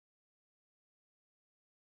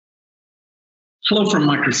Hello from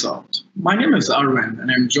Microsoft. My name is Arvind,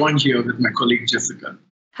 and I'm joined here with my colleague Jessica.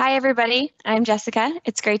 Hi, everybody. I'm Jessica.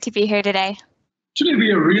 It's great to be here today. Today,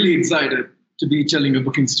 we are really excited to be telling a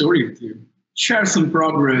booking story with you, share some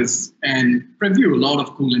progress, and preview a lot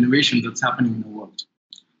of cool innovation that's happening in the world.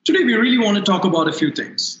 Today, we really want to talk about a few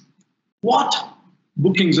things. What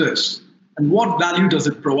bookings is, and what value does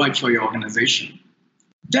it provide for your organization?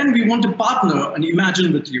 Then we want to partner and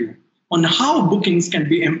imagine with you on how bookings can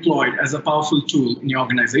be employed as a powerful tool in your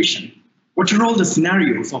organization. What are all the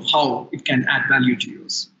scenarios of how it can add value to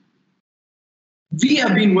yours? We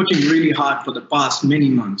have been working really hard for the past many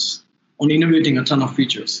months on innovating a ton of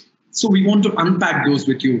features. So we want to unpack those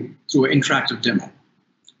with you through an interactive demo.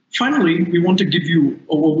 Finally, we want to give you an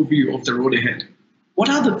overview of the road ahead. What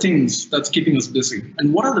are the things that's keeping us busy?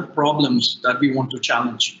 And what are the problems that we want to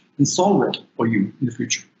challenge and solve it for you in the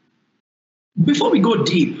future? Before we go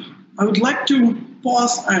deep, I would like to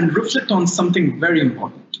pause and reflect on something very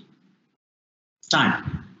important.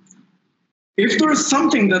 Time. If there is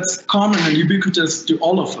something that's common and ubiquitous to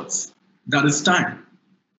all of us, that is time.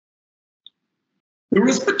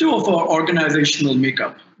 Irrespective of our organizational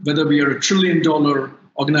makeup, whether we are a trillion-dollar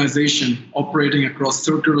organization operating across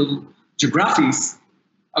circular geographies,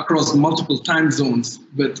 across multiple time zones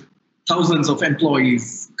with thousands of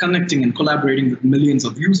employees connecting and collaborating with millions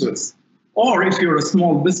of users, or if you're a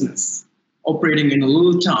small business operating in a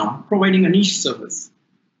little town providing a niche service,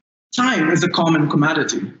 time is a common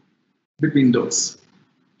commodity between those.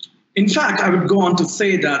 In fact, I would go on to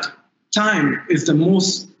say that time is the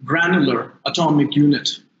most granular atomic unit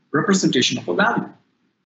representation of a value.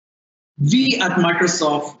 We at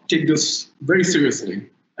Microsoft take this very seriously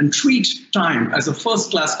and treat time as a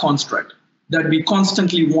first-class construct that we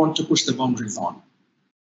constantly want to push the boundaries on.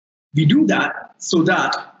 We do that so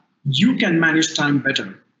that you can manage time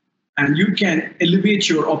better and you can elevate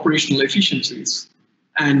your operational efficiencies,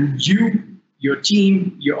 and you, your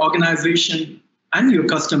team, your organization, and your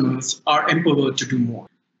customers are empowered to do more.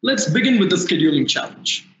 Let's begin with the scheduling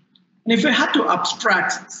challenge. And if I had to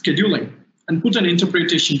abstract scheduling and put an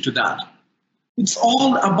interpretation to that, it's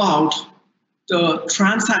all about the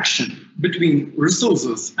transaction between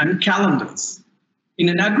resources and calendars in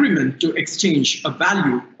an agreement to exchange a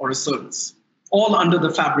value or a service, all under the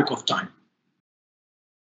fabric of time.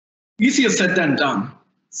 Easier said than done.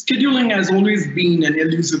 Scheduling has always been an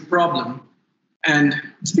elusive problem, and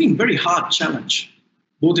it's been a very hard challenge,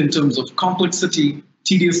 both in terms of complexity,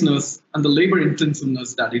 tediousness, and the labor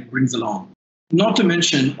intensiveness that it brings along. Not to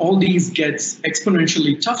mention, all these gets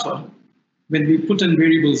exponentially tougher when we put in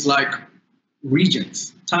variables like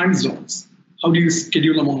regions, time zones. How do you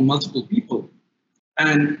schedule among multiple people?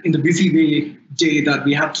 And in the busy day that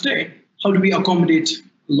we have today, how do we accommodate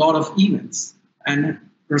a lot of events and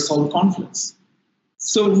resolve conflicts?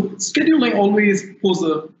 So scheduling always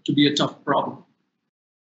poses to be a tough problem.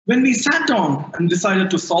 When we sat down and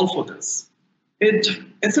decided to solve for this, it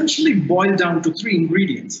essentially boiled down to three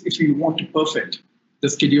ingredients if you want to perfect the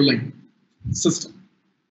scheduling system.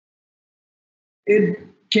 It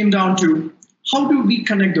came down to how do we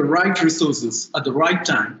connect the right resources at the right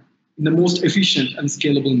time in the most efficient and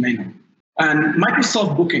scalable manner? And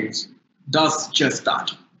Microsoft Bookings does just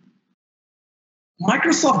that.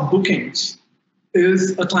 Microsoft Bookings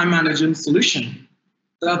is a time management solution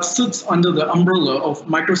that sits under the umbrella of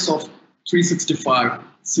Microsoft 365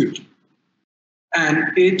 suite.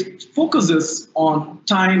 And it focuses on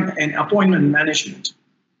time and appointment management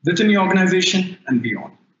within the organization and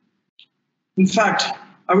beyond. In fact,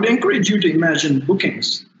 I would encourage you to imagine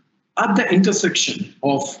bookings at the intersection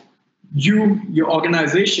of you, your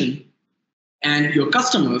organization, and your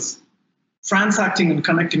customers transacting and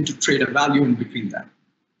connecting to trade a value in between them.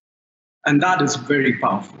 And that is very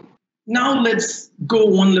powerful. Now let's go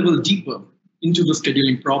one level deeper into the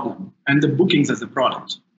scheduling problem and the bookings as a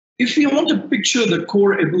product. If we want to picture the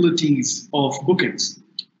core abilities of bookings,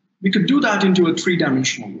 we could do that into a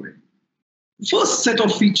three-dimensional way. The first set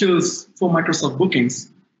of features for Microsoft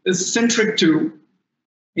Bookings is centric to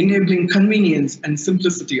enabling convenience and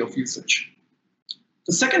simplicity of usage.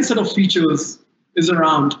 The second set of features is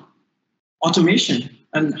around automation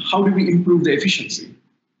and how do we improve the efficiency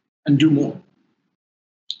and do more.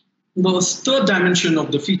 The third dimension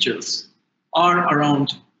of the features are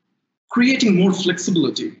around creating more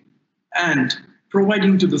flexibility and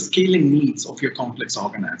providing to the scaling needs of your complex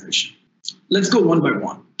organization. Let's go one by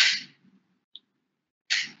one.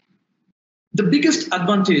 The biggest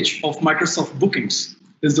advantage of Microsoft Bookings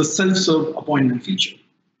is the self-serve appointment feature.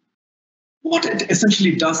 What it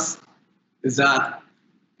essentially does is that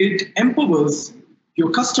it empowers your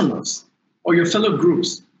customers or your fellow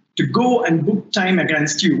groups to go and book time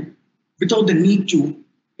against you without the need to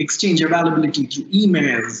exchange availability through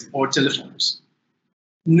emails or telephones.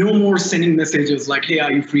 No more sending messages like, hey,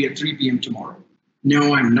 are you free at 3 p.m. tomorrow?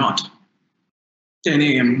 No, I'm not. 10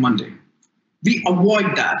 a.m. Monday. We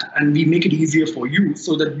avoid that and we make it easier for you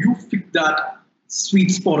so that you pick that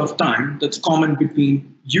sweet spot of time that's common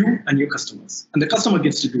between you and your customers. And the customer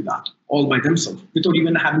gets to do that all by themselves without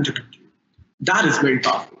even having to talk to you. That is very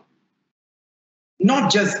powerful.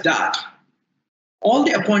 Not just that, all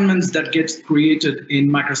the appointments that gets created in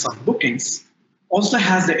Microsoft Bookings also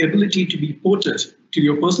has the ability to be ported to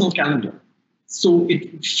your personal calendar. So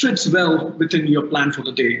it fits well within your plan for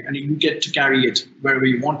the day and you get to carry it wherever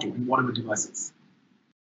you want to in whatever devices.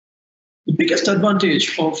 The biggest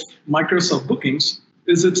advantage of Microsoft Bookings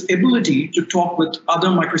is its ability to talk with other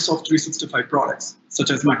Microsoft 365 products,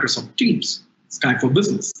 such as Microsoft Teams, Skype for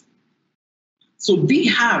Business. So we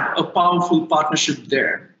have a powerful partnership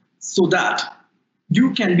there so that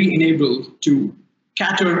you can be enabled to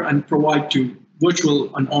cater and provide to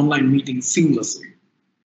virtual and online meetings seamlessly.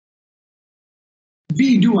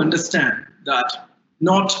 We do understand that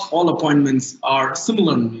not all appointments are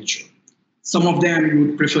similar in nature. Some of them you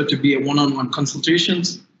would prefer to be a one-on-one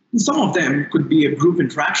consultations, and some of them could be a group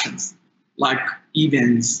interactions like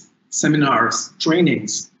events, seminars,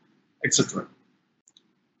 trainings, etc.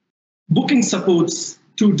 Booking supports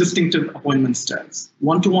two distinctive appointment styles,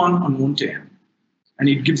 one-to-one and one-to-one, and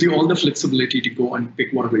it gives you all the flexibility to go and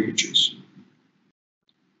pick whatever you choose.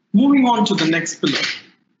 Moving on to the next pillar,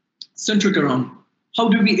 centric around how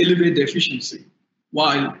do we elevate the efficiency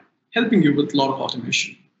while helping you with a lot of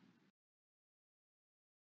automation.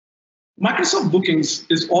 Microsoft Bookings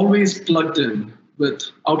is always plugged in with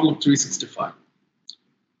Outlook 365.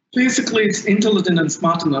 Basically, it's intelligent and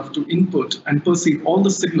smart enough to input and perceive all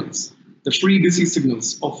the signals, the free busy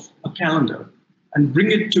signals of a calendar, and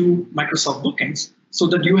bring it to Microsoft Bookings so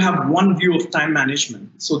that you have one view of time management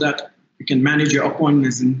so that you can manage your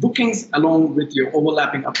appointments in Bookings along with your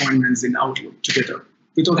overlapping appointments in Outlook together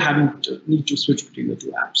without having to need to switch between the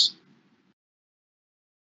two apps.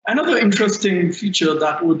 Another interesting feature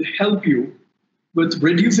that would help you with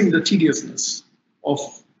reducing the tediousness of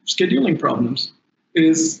scheduling problems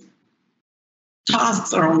is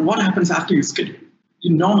tasks around what happens after you schedule.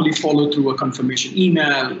 You normally follow through a confirmation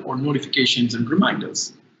email or notifications and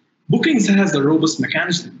reminders. Bookings has a robust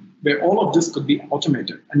mechanism where all of this could be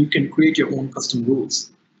automated and you can create your own custom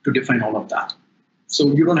rules to define all of that. So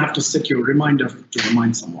you don't have to set your reminder to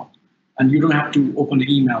remind someone, and you don't have to open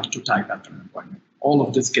the email to type after an appointment. All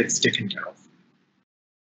of this gets taken care of.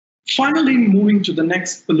 Finally, moving to the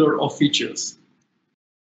next pillar of features,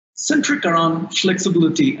 centric around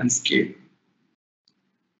flexibility and scale.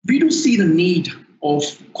 We do see the need of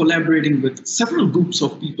collaborating with several groups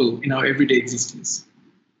of people in our everyday existence.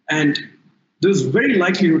 And there's very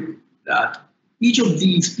likelihood that each of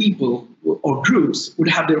these people or groups would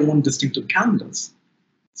have their own distinctive calendars.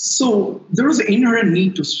 So there is an inherent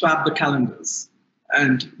need to swap the calendars.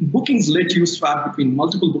 And Bookings let you swap between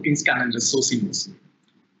multiple Bookings calendars so seamlessly.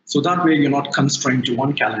 So that way you're not constrained to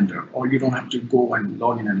one calendar, or you don't have to go and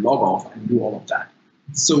log in and log off and do all of that.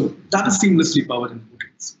 So that is seamlessly powered in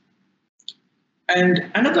Bookings.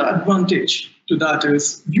 And another advantage to that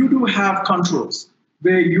is you do have controls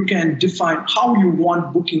where you can define how you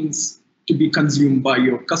want bookings to be consumed by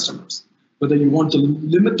your customers. Whether you want to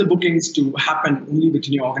limit the bookings to happen only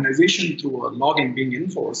within your organization through a login being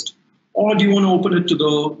enforced, or do you want to open it to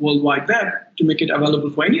the World Wide Web to make it available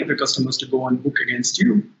for any of your customers to go and book against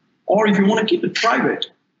you? Or if you want to keep it private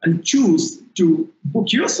and choose to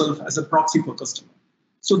book yourself as a proxy for customer.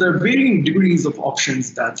 So there are varying degrees of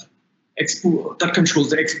options that controls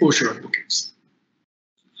the exposure of bookings.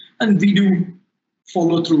 And we do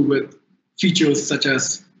follow through with features such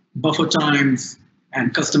as buffer times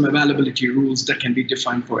and custom availability rules that can be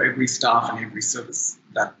defined for every staff and every service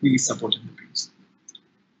that we support in Bookings.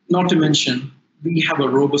 Not to mention, we have a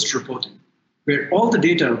robust reporting where all the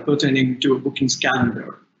data pertaining to a Bookings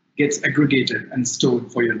calendar gets aggregated and stored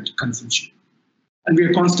for your consumption. And we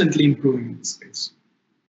are constantly improving in this space.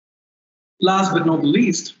 Last but not the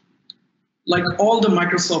least, like all the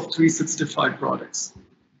Microsoft 365 products,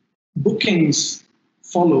 Bookings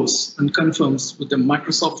follows and confirms with the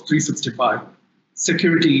Microsoft 365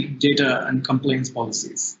 security, data, and compliance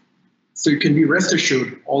policies. So you can be rest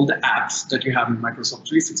assured all the apps that you have in Microsoft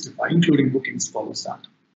 365, including Bookings, follows that.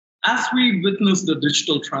 As we witness the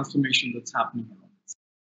digital transformation that's happening around us,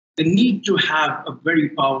 the need to have a very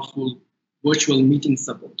powerful virtual meeting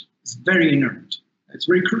support is very inherent. It's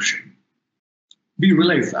very crucial. We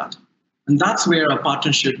realize that. And that's where our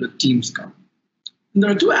partnership with Teams comes. And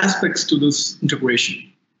there are two aspects to this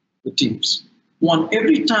integration with Teams. One,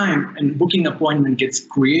 every time a booking appointment gets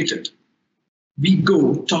created, we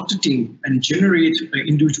go talk to team and generate an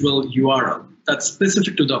individual URL that's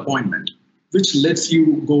specific to the appointment, which lets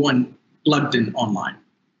you go and plug in online.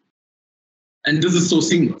 And this is so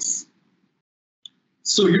seamless.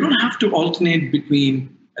 So you don't have to alternate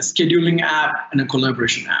between a scheduling app and a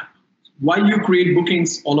collaboration app. While you create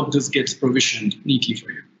bookings, all of this gets provisioned neatly for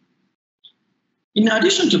you. In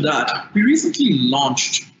addition to that, we recently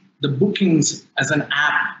launched the bookings as an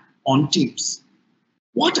app on Teams.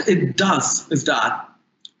 What it does is that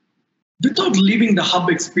without leaving the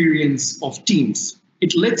hub experience of Teams,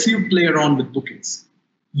 it lets you play around with bookings.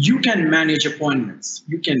 You can manage appointments,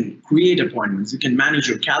 you can create appointments, you can manage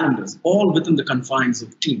your calendars, all within the confines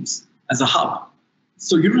of Teams as a hub.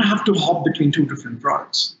 So you don't have to hop between two different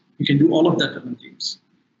products. You can do all of that within Teams.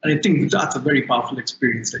 And I think that's a very powerful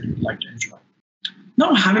experience that you would like to enjoy.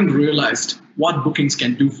 Now, having realized what bookings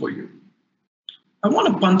can do for you, I want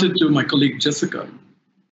to punt it to my colleague Jessica,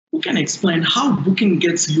 who can explain how booking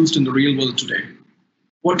gets used in the real world today.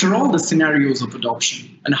 What are all the scenarios of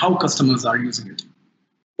adoption and how customers are using it?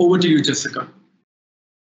 Over to you, Jessica.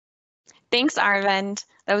 Thanks, Arvind.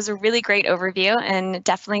 That was a really great overview and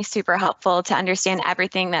definitely super helpful to understand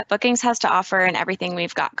everything that Bookings has to offer and everything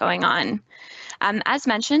we've got going on. As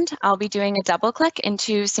mentioned, I'll be doing a double click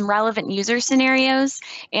into some relevant user scenarios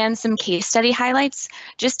and some case study highlights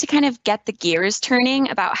just to kind of get the gears turning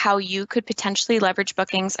about how you could potentially leverage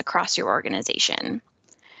Bookings across your organization.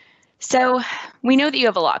 So we know that you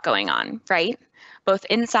have a lot going on, right? Both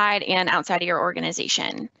inside and outside of your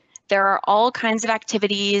organization. There are all kinds of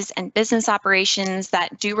activities and business operations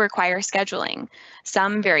that do require scheduling.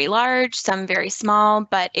 Some very large, some very small,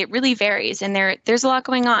 but it really varies and there's a lot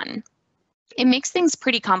going on. It makes things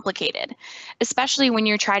pretty complicated, especially when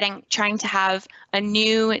you're trying to have a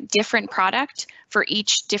new, different product for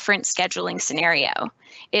each different scheduling scenario.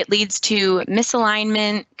 It leads to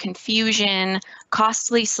misalignment, confusion,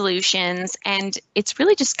 costly solutions, and it's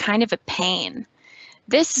really just kind of a pain.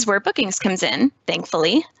 This is where Bookings comes in,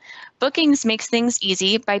 thankfully. Bookings makes things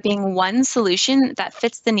easy by being one solution that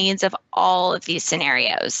fits the needs of all of these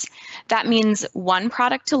scenarios. That means one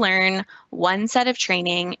product to learn, one set of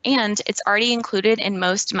training, and it's already included in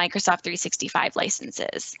most Microsoft 365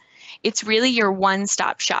 licenses. It's really your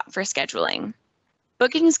one-stop shop for scheduling.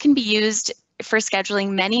 Bookings can be used for scheduling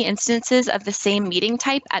many instances of the same meeting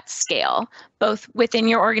type at scale, both within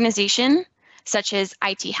your organization, such as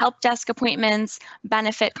IT help desk appointments,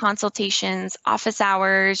 benefit consultations, office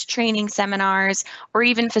hours, training seminars, or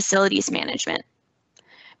even facilities management.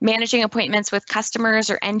 Managing appointments with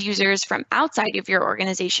customers or end users from outside of your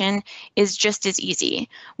organization is just as easy.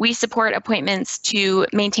 We support appointments to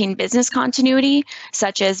maintain business continuity,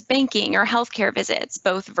 such as banking or healthcare visits,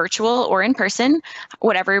 both virtual or in person,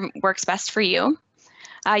 whatever works best for you.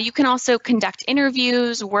 You can also conduct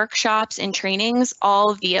interviews, workshops, and trainings,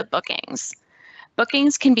 all via Bookings.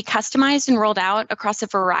 Bookings can be customized and rolled out across a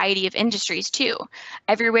variety of industries too,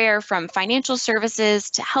 everywhere from financial services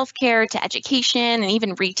to healthcare to education and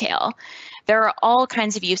even retail. There are all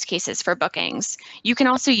kinds of use cases for Bookings. You can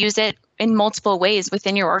also use it in multiple ways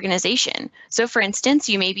within your organization. So for instance,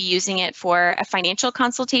 you may be using it for a financial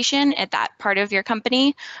consultation at that part of your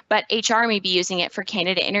company, but HR may be using it for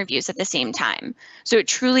candidate interviews at the same time. So it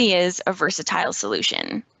truly is a versatile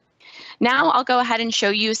solution. Now I'll go ahead and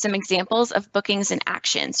show you some examples of Bookings in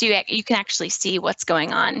action so you can actually see what's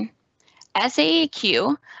going on.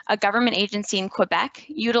 SAAQ, a government agency in Quebec,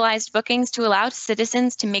 utilized Bookings to allow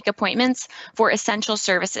citizens to make appointments for essential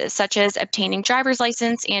services such as obtaining driver's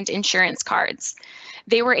license and insurance cards.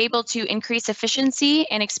 They were able to increase efficiency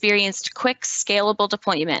and experienced quick, scalable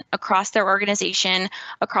deployment across their organization,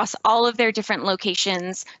 across all of their different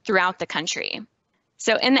locations throughout the country.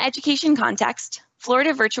 So in the education context,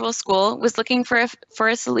 Florida Virtual School was looking for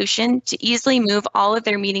a solution to easily move all of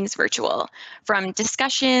their meetings virtual, from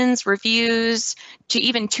discussions, reviews, to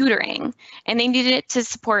even tutoring. And they needed it to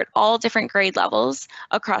support all different grade levels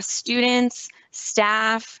across students,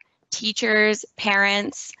 staff, teachers,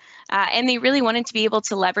 parents, and they really wanted to be able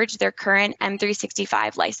to leverage their current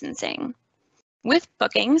M365 licensing. With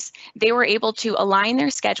Bookings, they were able to align their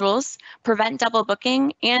schedules, prevent double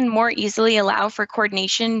booking, and more easily allow for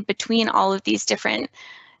coordination between all of these different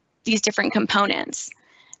components.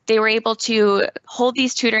 They were able to hold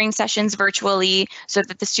these tutoring sessions virtually so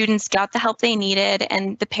that the students got the help they needed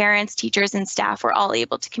and the parents, teachers, and staff were all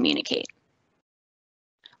able to communicate.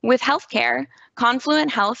 With healthcare, Confluent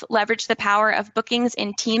Health leveraged the power of Bookings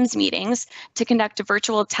in Teams meetings to conduct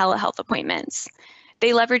virtual telehealth appointments. They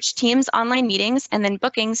leveraged Teams online meetings and then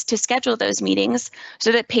bookings to schedule those meetings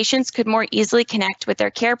so that patients could more easily connect with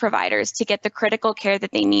their care providers to get the critical care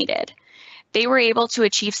that they needed. They were able to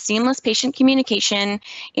achieve seamless patient communication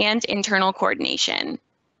and internal coordination.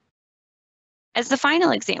 As the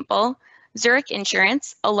final example, Zurich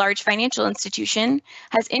Insurance, a large financial institution,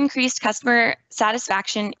 has increased customer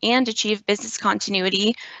satisfaction and achieved business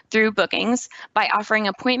continuity through bookings by offering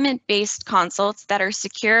appointment-based consults that are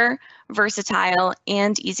secure, versatile,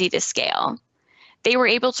 and easy to scale. They were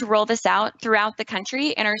able to roll this out throughout the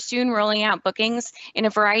country and are soon rolling out bookings in a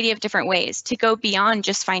variety of different ways to go beyond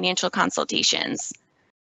just financial consultations.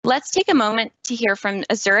 Let's take a moment to hear from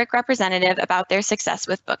a Zurich representative about their success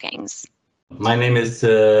with bookings. My name is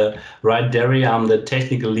Ryan Derry. I'm the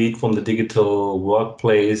technical lead from the digital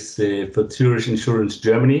workplace for Zurich Insurance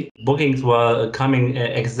Germany. Bookings were coming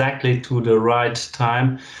exactly to the right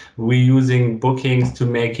time. We're using bookings to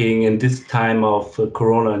making, in this time of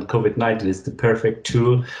Corona and COVID-19, it's the perfect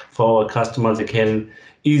tool for our customers. They can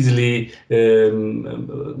easily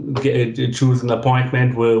choose an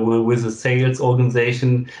appointment with a sales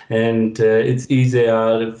organization, and it's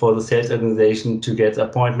easier for the sales organization to get an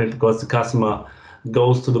appointment because the customer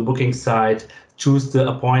goes to the booking site, choose the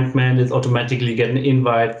appointment, it's automatically get an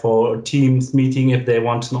invite for a Teams meeting if they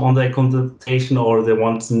want an on-site consultation or they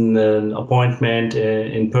want an appointment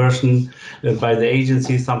in person by the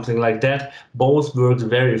agency, something like that. Both works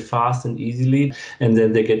very fast and easily, and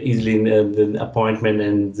then they get easily an appointment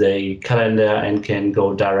in the calendar and can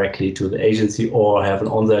go directly to the agency or have an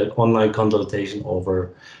online consultation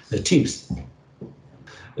over Teams.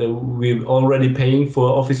 We're already paying for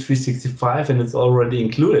Office 365 and it's already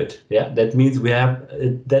included. Yeah, that means we have,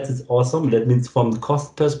 that is awesome. That means from the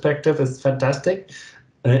cost perspective, it's fantastic.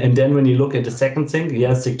 And then when you look at the second thing,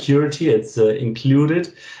 yeah, security, it's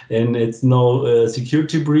included, and it's no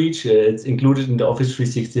security breach. It's included in the Office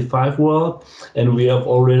 365 world, and we have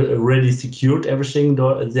already secured everything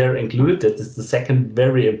there included. That is the second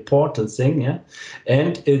very important thing, yeah.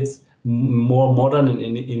 And it's more modern and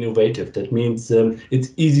innovative. That means it's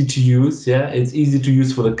easy to use. Yeah, it's easy to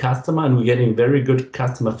use for the customer, and we're getting very good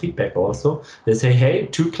customer feedback also. They say, hey,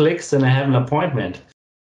 2 clicks and I have an appointment.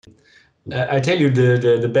 I tell you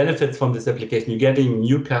the benefits from this application. You're getting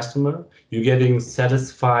new customer, you're getting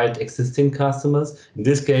satisfied existing customers. In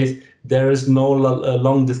this case, there is no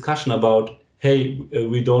long discussion about, hey,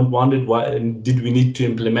 we don't want it, why did we need to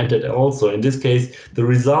implement it also? In this case, the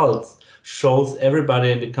results shows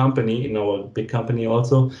everybody in the company, in our big company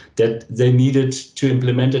also, that they needed to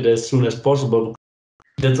implement it as soon as possible.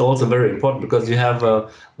 That's also very important because you have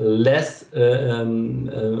less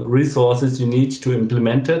resources you need to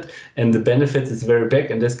implement it, and the benefits is very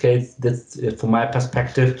big. In this case, that's, from my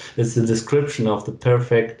perspective, is the description of the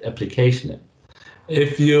perfect application.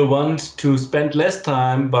 If you want to spend less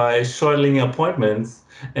time by scheduling appointments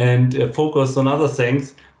and focus on other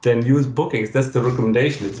things, then use bookings. That's the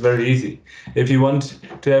recommendation. It's very easy. If you want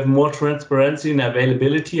to have more transparency and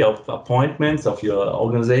availability of appointments of your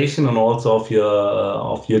organization and also of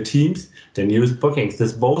your teams, then use bookings.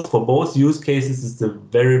 This for both use cases is a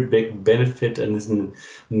very big benefit and is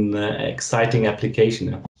an exciting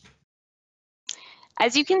application.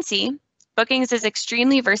 As you can see, Bookings is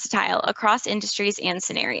extremely versatile across industries and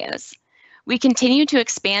scenarios. We continue to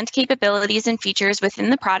expand capabilities and features within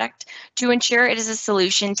the product to ensure it is a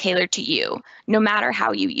solution tailored to you, no matter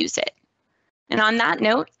how you use it. And on that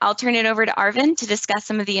note, I'll turn it over to Arvind to discuss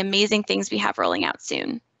some of the amazing things we have rolling out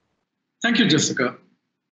soon. Thank you, Jessica.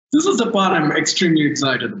 This is the part I'm extremely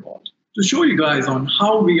excited about, to show you guys on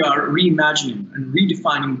how we are reimagining and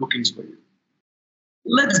redefining bookings for you.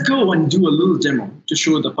 Let's go and do a little demo to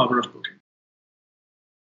show the power of booking.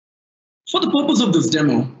 For the purpose of this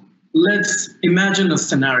demo, let's imagine a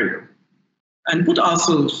scenario and put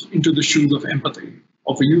ourselves into the shoes of empathy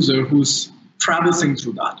of a user who's traversing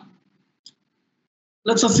through that.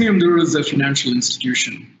 Let's assume there is a financial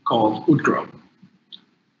institution called Woodgrove.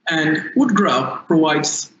 And Woodgrove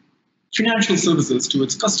provides financial services to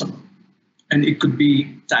its customer. And it could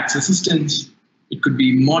be tax assistance, it could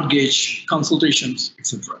be mortgage consultations,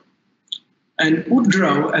 etc. And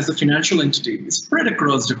Woodgrove, as a financial entity, is spread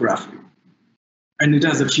across geographically, and it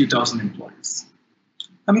has a few thousand employees.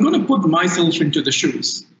 I'm going to put myself into the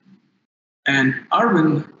shoes. And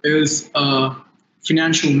Arvind is a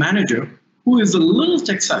financial manager who is a little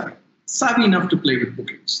tech savvy enough to play with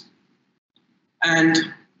bookings. And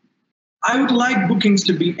I would like bookings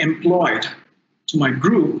to be employed to my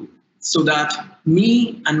group so that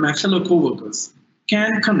me and my fellow coworkers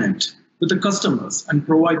can connect with the customers and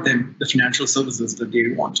provide them the financial services that they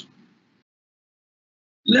want.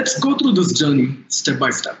 Let's go through this journey step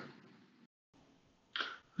by step.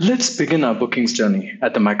 Let's begin our bookings journey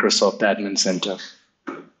at the Microsoft Admin Center.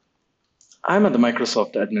 I'm at the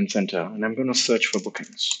Microsoft Admin Center and I'm going to search for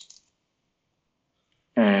bookings.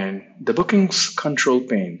 And the bookings control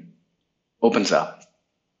pane opens up.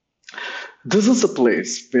 This is the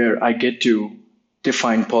place where I get to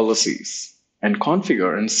define policies and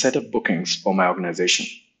configure and set up bookings for my organization.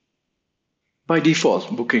 By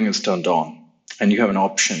default, booking is turned on and you have an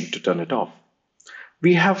option to turn it off.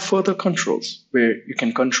 We have further controls where you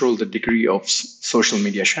can control the degree of social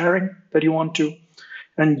media sharing that you want to,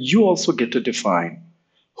 and you also get to define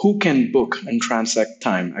who can book and transact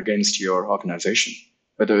time against your organization,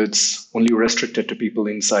 whether it's only restricted to people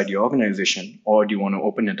inside your organization or do you want to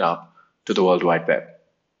open it up to the World Wide Web.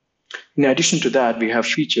 In addition to that, we have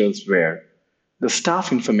features where the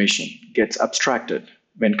staff information gets abstracted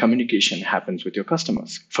when communication happens with your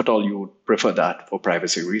customers, if at all you would prefer that for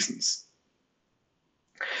privacy reasons.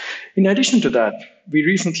 In addition to that, we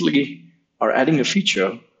recently are adding a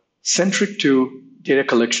feature centric to data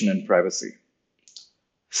collection and privacy.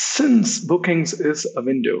 Since bookings is a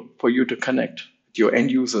window for you to connect with your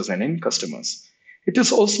end users and end customers, it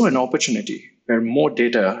is also an opportunity where more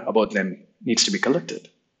data about them needs to be collected.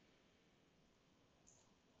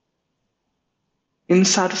 In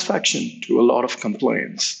satisfaction to a lot of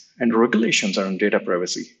compliance and regulations around data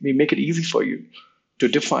privacy, we make it easy for you to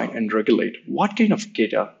define and regulate what kind of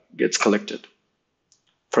data gets collected.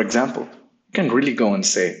 For example, you can really go and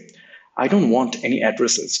say, I don't want any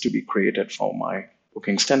addresses to be created for my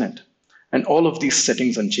bookings tenant. And all of these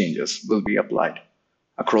settings and changes will be applied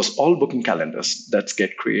across all booking calendars that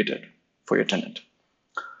get created for your tenant.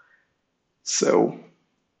 So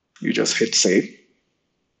you just hit save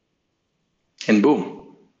and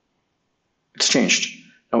boom, it's changed.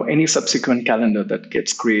 Now, any subsequent calendar that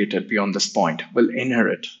gets created beyond this point will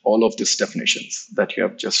inherit all of these definitions that you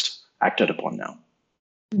have just acted upon now.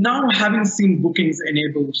 Now, having seen bookings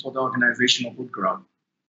enabled for the organization of Woodcraft,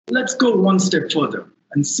 let's go one step further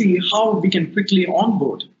and see how we can quickly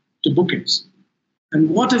onboard to bookings. And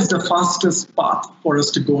what is the fastest path for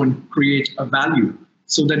us to go and create a value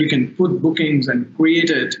so that you can put bookings and create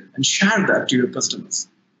it and share that to your customers?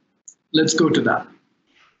 Let's go to that.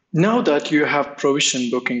 Now that you have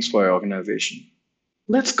provisioned bookings for your organization,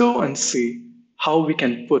 let's go and see how we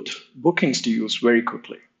can put bookings to use very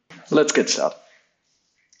quickly. Let's get started.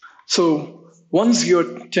 So once your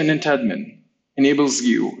tenant admin enables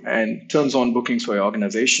you and turns on bookings for your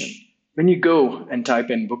organization, when you go and type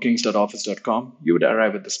in bookings.office.com, you would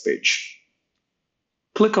arrive at this page.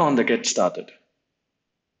 Click on the Get Started.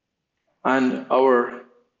 And our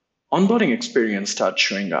onboarding experience starts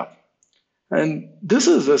showing up. And this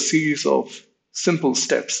is a series of simple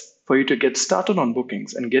steps for you to get started on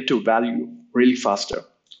bookings and get to value really faster.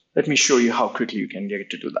 Let me show you how quickly you can get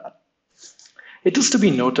to do that. It is to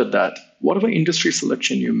be noted that whatever industry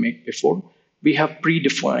selection you make before, we have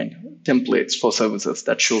predefined templates for services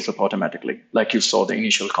that shows up automatically, like you saw the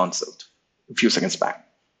initial consult a few seconds back.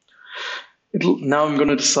 Now I'm going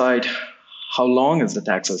to decide how long is the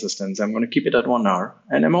tax assistance. I'm going to keep it at 1 hour,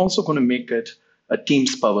 and I'm also going to make it a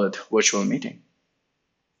Teams-powered virtual meeting.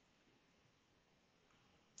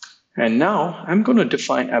 And now I'm going to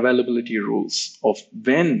define availability rules of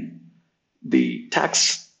when the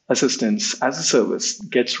tax assistance as a service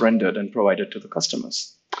gets rendered and provided to the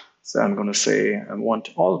customers. So I'm going to say I want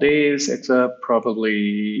all days except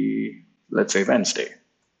probably, let's say, Wednesday.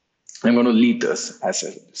 I'm going to leave this as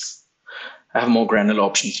it is. I have more granular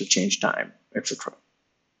options to change time, etc.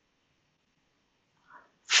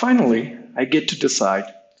 Finally, I get to decide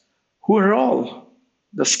who are all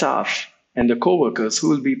the staff and the coworkers who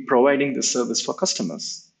will be providing the service for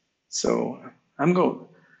customers. So I'm going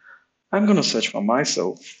to search for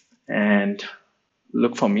myself and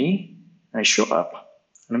look for me. I show up,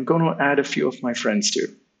 and I'm going to add a few of my friends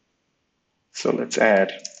too. So let's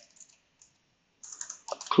add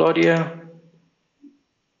Claudia.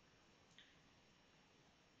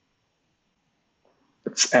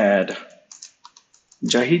 Let's add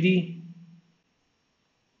Jahidi,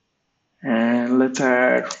 and let's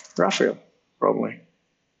add Raphael, probably.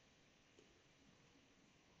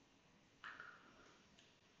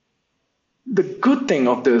 The good thing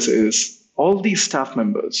of this is all these staff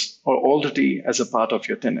members are already as a part of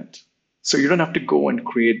your tenant. So you don't have to go and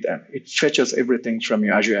create them. It fetches everything from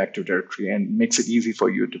your Azure Active Directory and makes it easy for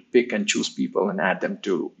you to pick and choose people and add them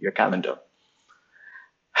to your calendar.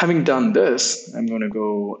 Having done this, I'm going to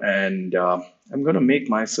go and I'm going to make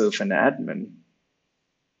myself an admin.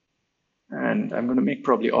 And I'm going to make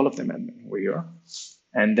probably all of them admin over here.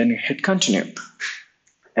 And then hit continue.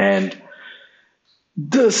 And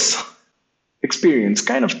this experience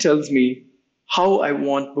kind of tells me how I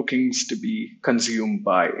want bookings to be consumed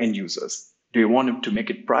by end users. Do you want to make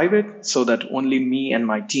it private so that only me and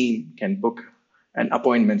my team can book an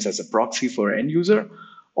appointments as a proxy for end user?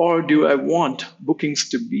 Or do I want bookings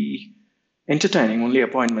to be entertaining only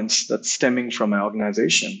appointments that's stemming from my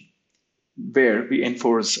organization where we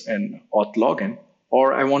enforce an auth login?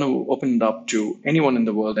 Or I want to open it up to anyone in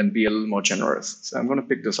the world and be a little more generous. So I'm going to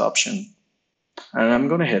pick this option and I'm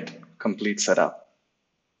going to hit complete setup.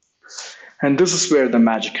 And this is where the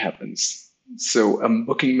magic happens. So a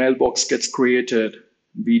booking mailbox gets created.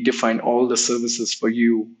 We define all the services for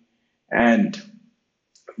you, and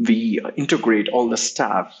we integrate all the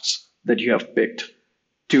staffs that you have picked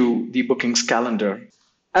to the bookings calendar.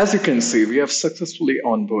 As you can see, we have successfully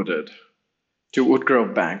onboarded to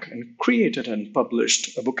Woodgrove Bank and created and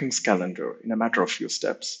published a bookings calendar in a matter of few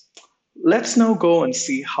steps. Let's now go and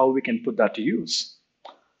see how we can put that to use.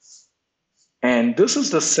 And this is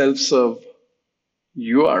the self-serve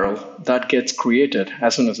URL that gets created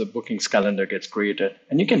as soon as the bookings calendar gets created.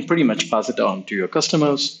 And you can pretty much pass it on to your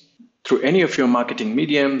customers through any of your marketing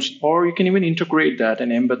mediums, or you can even integrate that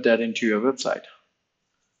and embed that into your website.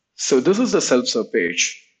 So this is the self-serve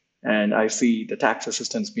page. And I see the tax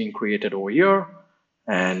assistance being created over here.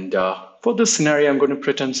 And for this scenario, I'm going to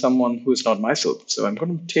pretend someone who is not myself. So I'm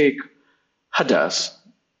going to take Hadass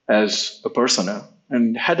as a persona.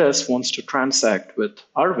 And Hadass wants to transact with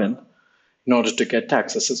Arvind in order to get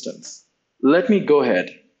tax assistance. Let me go ahead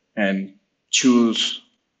and choose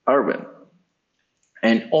Arvind.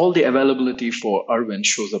 And all the availability for Arvind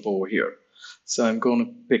shows up over here. So I'm going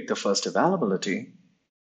to pick the first availability.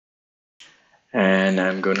 And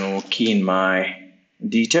I'm going to key in my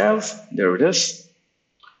details. There it is.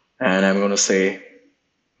 And I'm going to say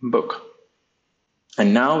book.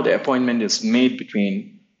 And now the appointment is made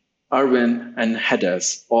between Arvind and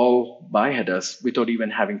Hadass, all by Hadass, without even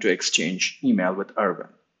having to exchange email with Arvind.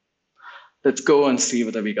 Let's go and see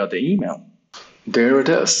whether we got the email. There it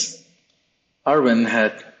is. Arvind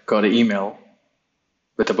had got an email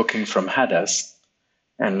with a booking from Hadass.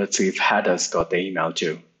 And let's see if Hadass got the email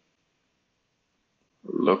too.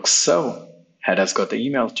 Looks so. Hadass got the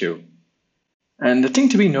email too. And the thing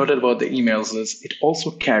to be noted about the emails is it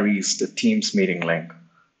also carries the Teams meeting link.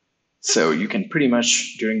 So you can pretty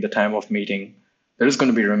much, during the time of meeting, there is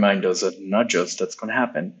going to be reminders and nudges that's going to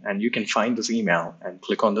happen. And you can find this email and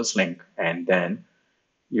click on this link, and then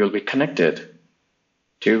you'll be connected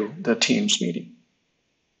to the Teams meeting.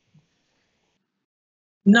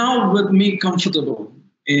 Now, with me comfortable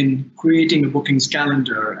in creating a bookings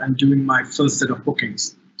calendar and doing my first set of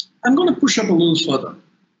bookings, I'm going to push up a little further.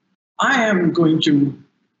 I am going to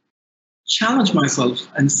challenge myself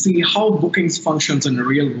and see how bookings functions in the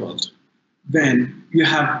real world when you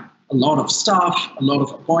have a lot of staff, a lot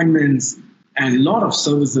of appointments, and a lot of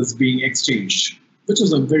services being exchanged, which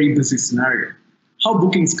is a very busy scenario. How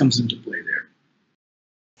bookings comes into play there.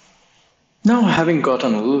 Now, having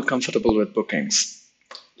gotten a little comfortable with bookings,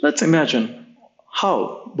 let's imagine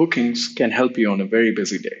how bookings can help you on a very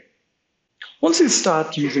busy day. Once you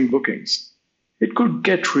start using bookings, it could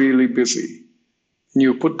get really busy.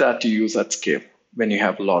 You put that to use at scale when you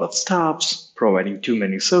have a lot of staffs providing too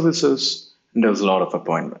many services and there's a lot of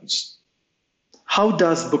appointments. How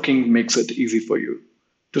does booking makes it easy for you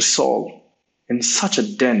to solve in such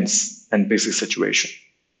a dense and busy situation?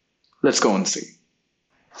 Let's go and see.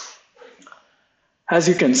 As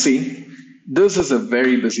you can see, this is a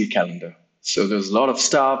very busy calendar. So there's a lot of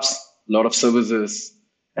staffs, a lot of services,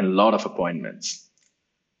 and a lot of appointments.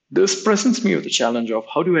 This presents me with the challenge of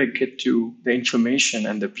how do I get to the information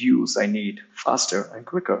and the views I need faster and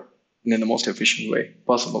quicker and in the most efficient way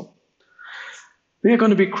possible. We are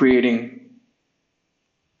going to be creating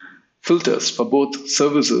filters for both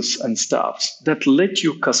services and staffs that let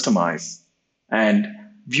you customize and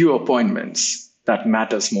view appointments that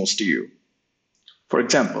matters most to you. For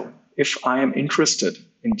example, if I am interested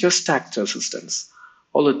in just tax assistance,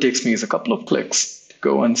 all it takes me is a couple of clicks to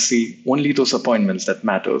go and see only those appointments that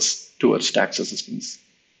matters towards tax assistance.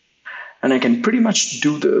 And I can pretty much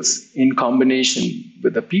do this in combination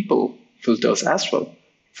with the people filters as well.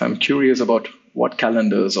 If I'm curious about what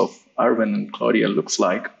calendars of Arvind and Claudia looks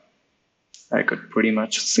like, I could pretty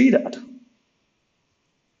much see that.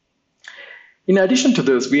 In addition to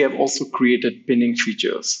this, we have also created pinning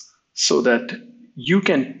features so that you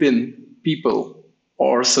can pin people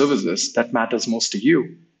or services that matters most to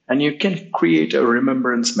you. And you can create a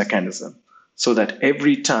remembrance mechanism so that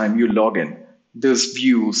every time you log in, these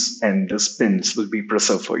views and these pins will be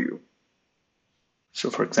preserved for you. So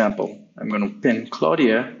for example, I'm going to pin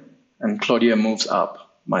Claudia, and Claudia moves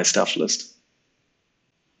up my staff list.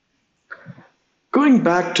 Going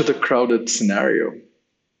back to the crowded scenario,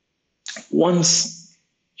 once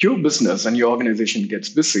your business and your organization gets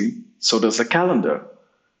busy, so does the calendar.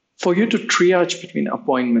 For you to triage between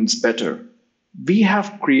appointments better, we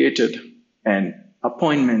have created an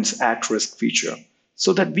appointments at risk feature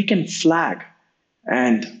so that we can flag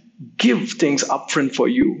and give things upfront for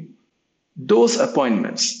you. Those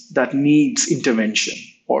appointments that needs intervention,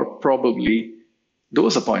 or probably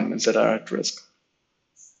those appointments that are at risk.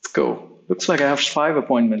 Let's go. Looks like I have 5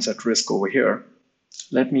 appointments at risk over here.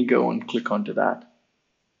 Let me go and click onto that.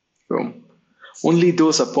 Boom. Only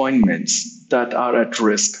those appointments that are at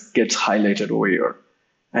risk gets highlighted over here.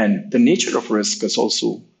 And the nature of risk is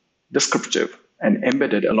also descriptive and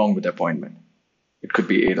embedded along with the appointment. It could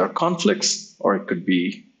be either conflicts, or it could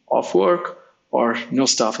be off work, or no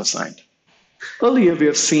staff assigned. Earlier, we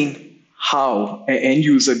have seen how an end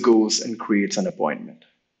user goes and creates an appointment.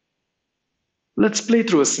 Let's play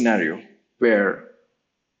through a scenario where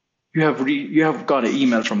you have got an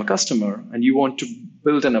email from a customer and you want to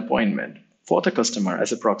build an appointment for the customer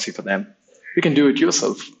as a proxy for them. You can do it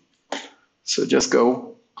yourself. So just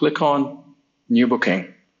go, click on New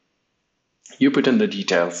Booking. You put in the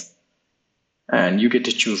details, and you get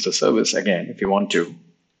to choose the service again if you want to.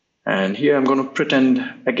 And here I'm going to pretend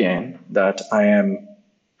again that I am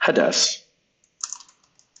Hades.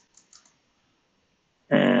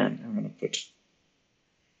 And I'm going to put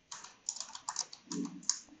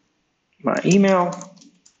my email.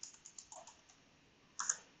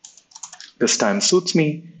 This time suits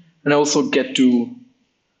me. And I also get to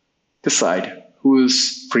decide who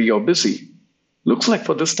is free or busy. Looks like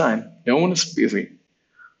for this time, no one is busy.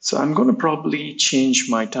 So I'm going to probably change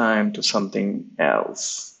my time to something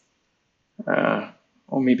else.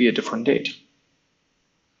 Or maybe a different date.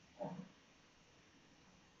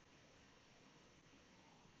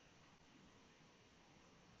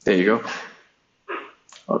 There you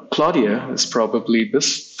go. Claudia is probably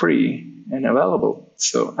free and available.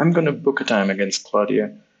 So I'm going to book a time against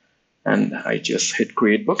Claudia, and I just hit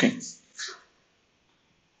create booking.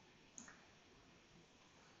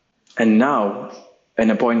 And now an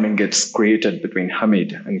appointment gets created between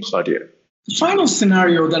Hamid and Claudia. The final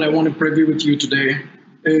scenario that I want to preview with you today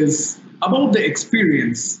is about the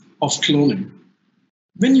experience of cloning.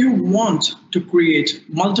 When you want to create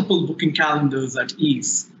multiple booking calendars at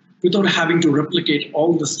ease without having to replicate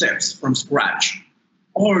all the steps from scratch,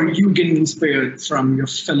 or you getting inspired from your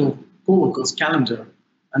fellow coworkers' calendar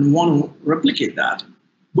and want to replicate that,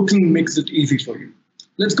 Booking makes it easy for you.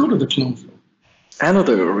 Let's go to the clone flow.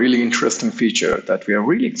 Another really interesting feature that we are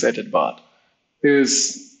really excited about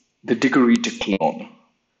is the degree to clone,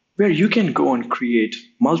 where you can go and create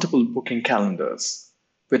multiple booking calendars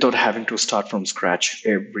without having to start from scratch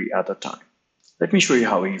every other time. Let me show you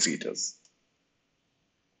how easy it is.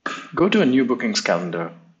 Go to a new bookings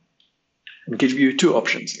calendar and give you 2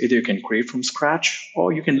 options. Either you can create from scratch,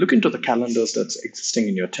 or you can look into the calendars that's existing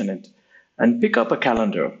in your tenant and pick up a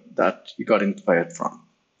calendar that you got inspired from.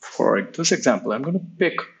 For this example, I'm going to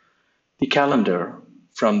pick the calendar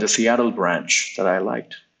from the Seattle branch that I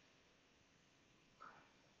liked.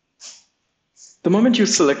 The moment you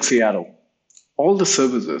select Seattle, all the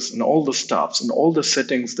services and all the staffs and all the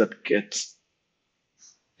settings that get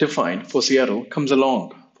defined for Seattle comes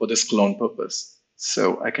along for this clone purpose.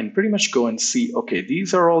 So I can pretty much go and see, okay,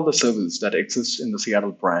 these are all the services that exist in the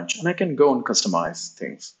Seattle branch, and I can go and customize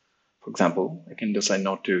things. For example, I can decide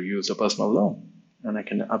not to use a personal loan, and I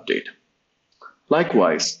can update.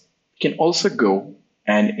 Likewise, you can also go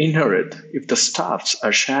and inherit if the staffs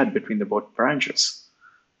are shared between the both branches.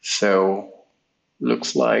 So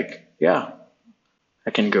looks like, yeah,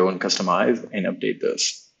 I can go and customize and update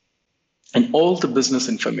this. And all the business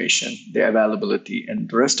information, the availability, and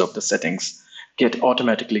the rest of the settings get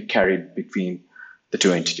automatically carried between the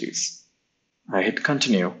 2 entities. I hit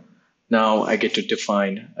continue. Now I get to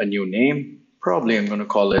define a new name. Probably I'm going to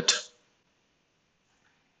call it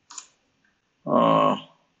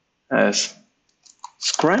as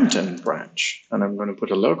Scranton branch. And I'm going to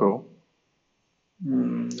put a logo.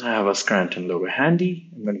 I have a Scranton logo handy.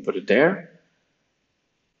 I'm going to put it there.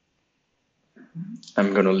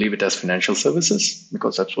 I'm going to leave it as financial services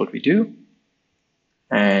because that's what we do.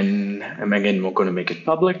 And I'm again going to make it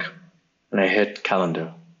public. And I hit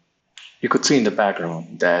calendar. You could see in the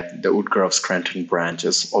background that the Woodcroft Scranton branch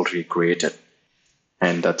is already created.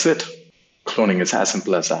 And that's it. Cloning is as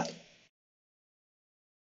simple as that.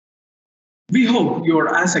 We hope you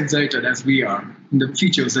are as excited as we are in the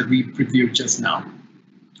features that we previewed just now.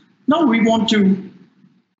 Now we want to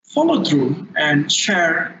follow through and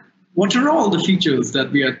share what are all the features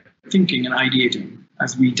that we are thinking and ideating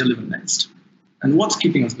as we deliver next, and what's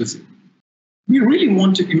keeping us busy. We really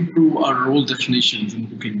want to improve our role definitions in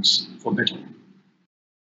bookings for better.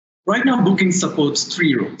 Right now, Booking supports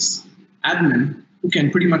 3 roles. Admin, who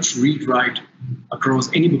can pretty much read, write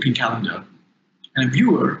across any booking calendar, and a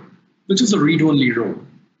viewer, which is a read-only role,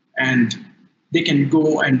 and they can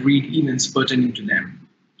go and read events pertaining to them.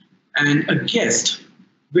 And a guest,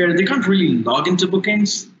 where they can't really log into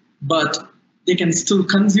bookings, but they can still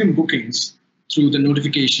consume bookings through the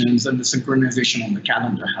notifications and the synchronization on the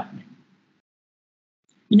calendar happening.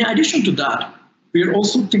 In addition to that, we are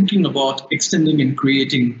also thinking about extending and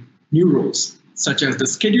creating new roles, such as the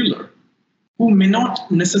scheduler, who may not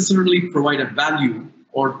necessarily provide a value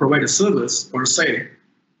or provide a service per se,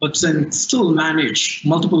 but then still manage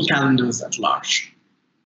multiple calendars at large.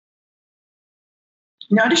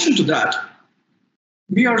 In addition to that,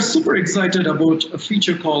 we are super excited about a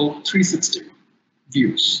feature called 360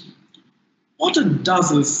 Views. What it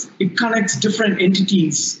does is it connects different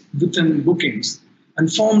entities within bookings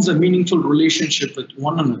and forms a meaningful relationship with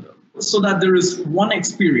one another so that there is one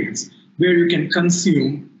experience where you can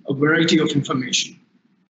consume a variety of information.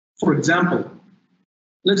 For example,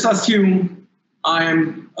 let's assume I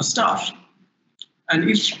am a staff, and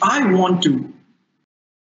if I want to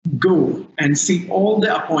go and see all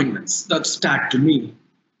the appointments that's tagged to me,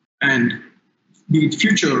 and be it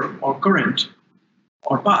future or current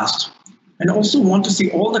or past, and also want to see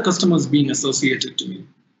all the customers being associated to me,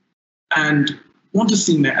 and want to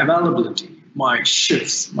see my availability, my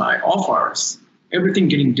shifts, my off hours, everything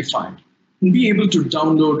getting defined, and be able to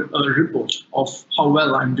download a report of how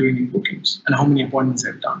well I'm doing in bookings and how many appointments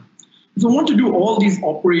I've done. If I want to do all these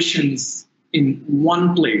operations in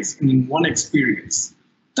one place and in one experience,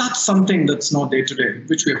 that's something that's not there today,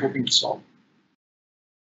 which we are hoping to solve.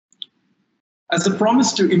 As a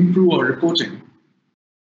promise to improve our reporting,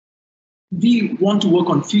 we want to work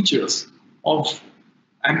on features of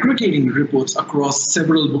aggregating reports across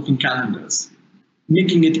several booking calendars,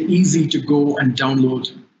 making it easy to go and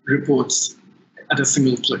download reports at a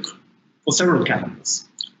single click for several calendars.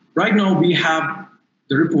 Right now, we have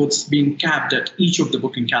the reports being capped at each of the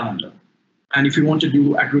booking calendar. And if you want to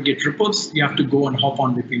do aggregate reports, you have to go and hop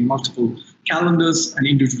on between multiple calendars and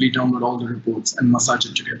individually download all the reports and massage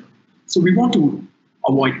it together. So we want to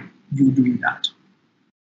avoid you doing that.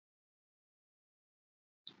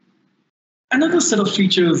 Another set of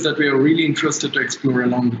features that we are really interested to explore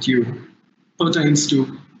along with you pertains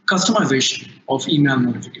to customization of email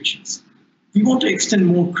notifications. We want to extend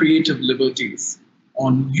more creative liberties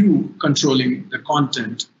on you controlling the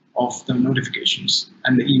content of the notifications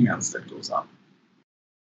and the emails that goes out.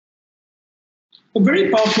 A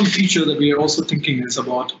very powerful feature that we are also thinking is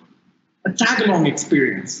about a tag-along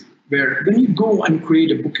experience, where when you go and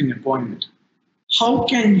create a booking appointment, how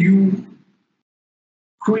can you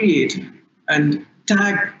create and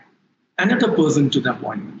tag another person to the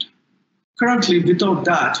appointment? Currently, without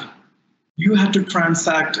that, you have to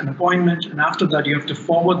transact an appointment, and after that, you have to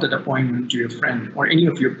forward that appointment to your friend or any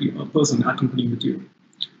of your person accompanying with you.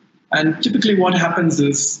 And typically what happens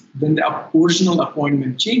is when the original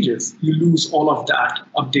appointment changes, you lose all of that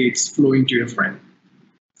updates flowing to your friend.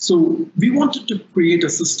 So we wanted to create a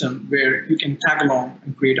system where you can tag along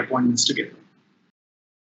and create appointments together.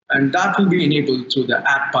 And that will be enabled through the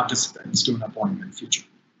add participants to an appointment feature.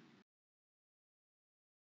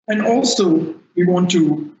 And also, we want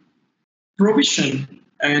to provision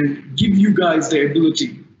and give you guys the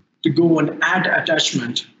ability to go and add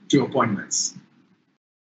attachment to appointments.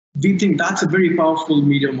 We think that's a very powerful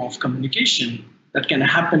medium of communication that can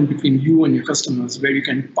happen between you and your customers, where you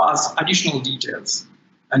can pass additional details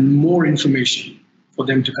and more information for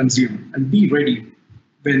them to consume and be ready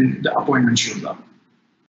when the appointment shows up.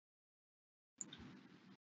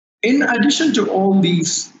 In addition to all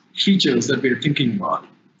these features that we're thinking about,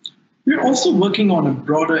 we're also working on a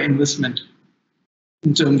broader investment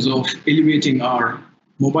in terms of elevating our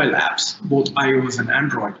mobile apps, both iOS and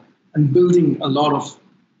Android, and building a lot of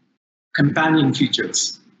companion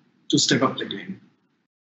features to step up the game.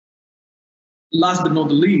 Last but not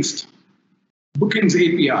the least, Bookings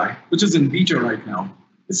API, which is in beta right now,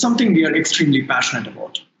 is something we are extremely passionate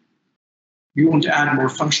about. We want to add more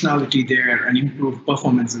functionality there and improve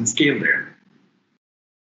performance and scale there.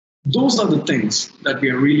 Those are the things that we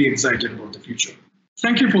are really excited about the future.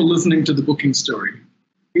 Thank you for listening to the Bookings story.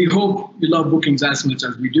 We hope you love Bookings as much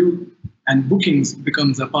as we do, and Bookings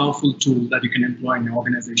becomes a powerful tool that you can employ in your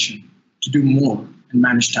organization to do more and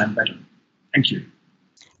manage time better. Thank you.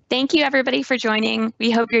 Thank you, everybody, for joining.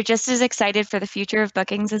 We hope you're just as excited for the future of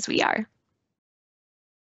bookings as we are.